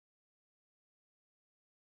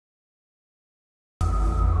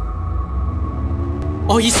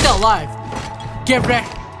Oh, he's still alive. Get ready.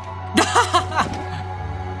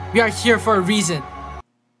 We are here for a reason.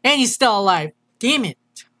 And he's still alive. Damn it.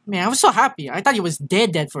 Man, I was so happy. I thought he was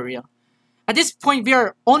dead for real. At this point, we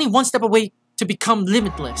are only one step away to become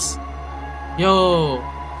limitless. Yo.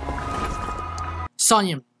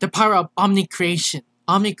 Sonium, the power of omni-creation.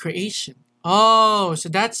 Omni-creation. Oh, so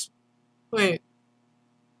that's... Wait.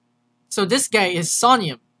 So this guy is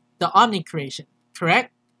Sonium, the omni-creation,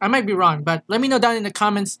 correct? I might be wrong, but let me know down in the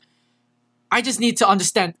comments. I just need to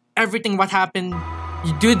understand everything what happened.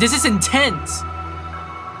 Dude, this is intense.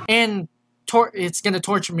 And it's gonna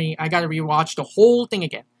torture me. I gotta rewatch the whole thing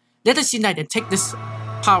again. Let us unite and take this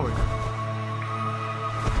power.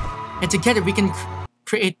 And together we can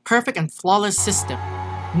create perfect and flawless system.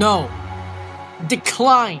 No.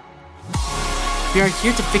 Decline. We are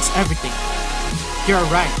here to fix everything. You're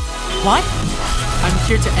right. What? I'm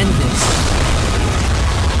here to end this.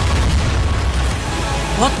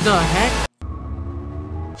 What the heck?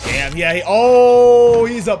 Damn, yeah. Oh,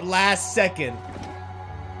 he's up last second.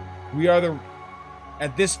 We are the...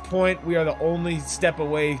 At this point, we are the only step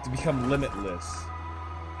away to become limitless.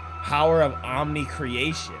 Power of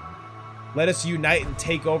omni-creation. Let us unite and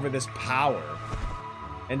take over this power.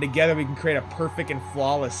 And together we can create a perfect and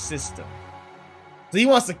flawless system. So he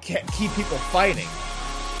wants to keep people fighting.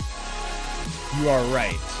 You are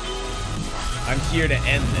right. I'm here to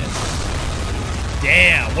end this.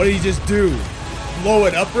 Damn, what did he just do? Blow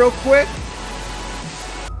it up real quick?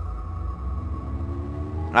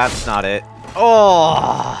 That's not it.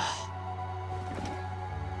 Oh!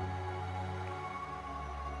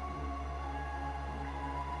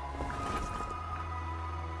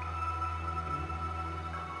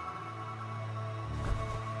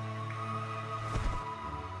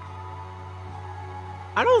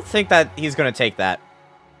 I don't think that he's gonna take that.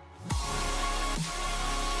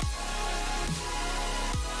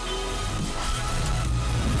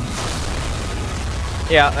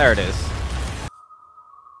 Yeah, there it is.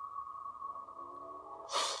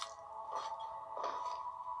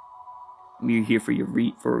 We're here for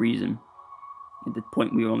for a reason. At this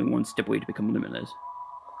point, we are only one step away to become limitless.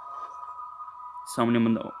 Summoning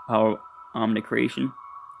on the power of omni-creation,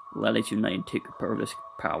 let us unite and take over this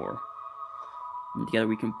power. And together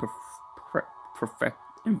we can perfect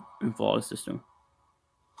and flawless system.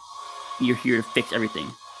 You're here to fix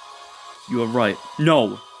everything. You are right.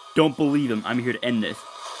 No! Don't believe him. I'm here to end this.